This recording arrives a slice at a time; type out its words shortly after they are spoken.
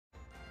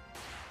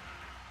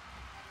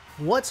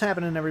What's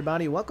happening,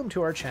 everybody? Welcome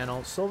to our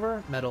channel,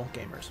 Silver Metal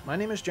Gamers. My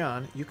name is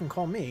John. You can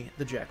call me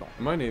the Jackal.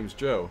 My name's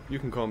Joe. You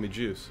can call me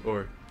Juice,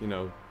 or,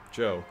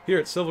 Joe. Here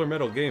at Silver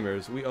Metal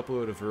Gamers, we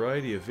upload a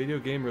variety of video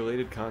game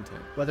related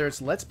content. Whether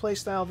it's Let's Play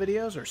style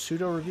videos or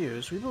pseudo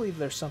reviews, we believe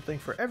there's something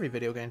for every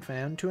video game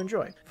fan to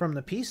enjoy. From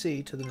the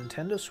PC to the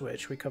Nintendo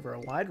Switch, we cover a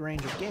wide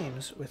range of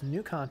games with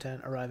new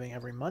content arriving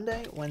every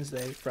Monday,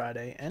 Wednesday,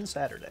 Friday, and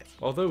Saturday.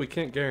 Although we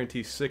can't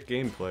guarantee sick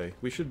gameplay,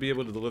 we should be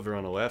able to deliver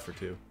on a laugh or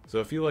two. So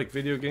if you like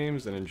video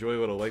games and enjoy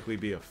what'll likely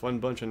be a fun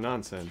bunch of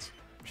nonsense,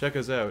 check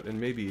us out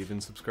and maybe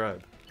even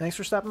subscribe. Thanks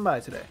for stopping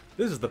by today.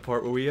 This is the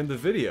part where we end the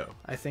video.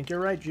 I think you're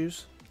right,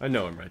 Juice. I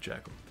know I'm right,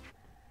 Jackal.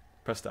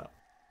 Press stop.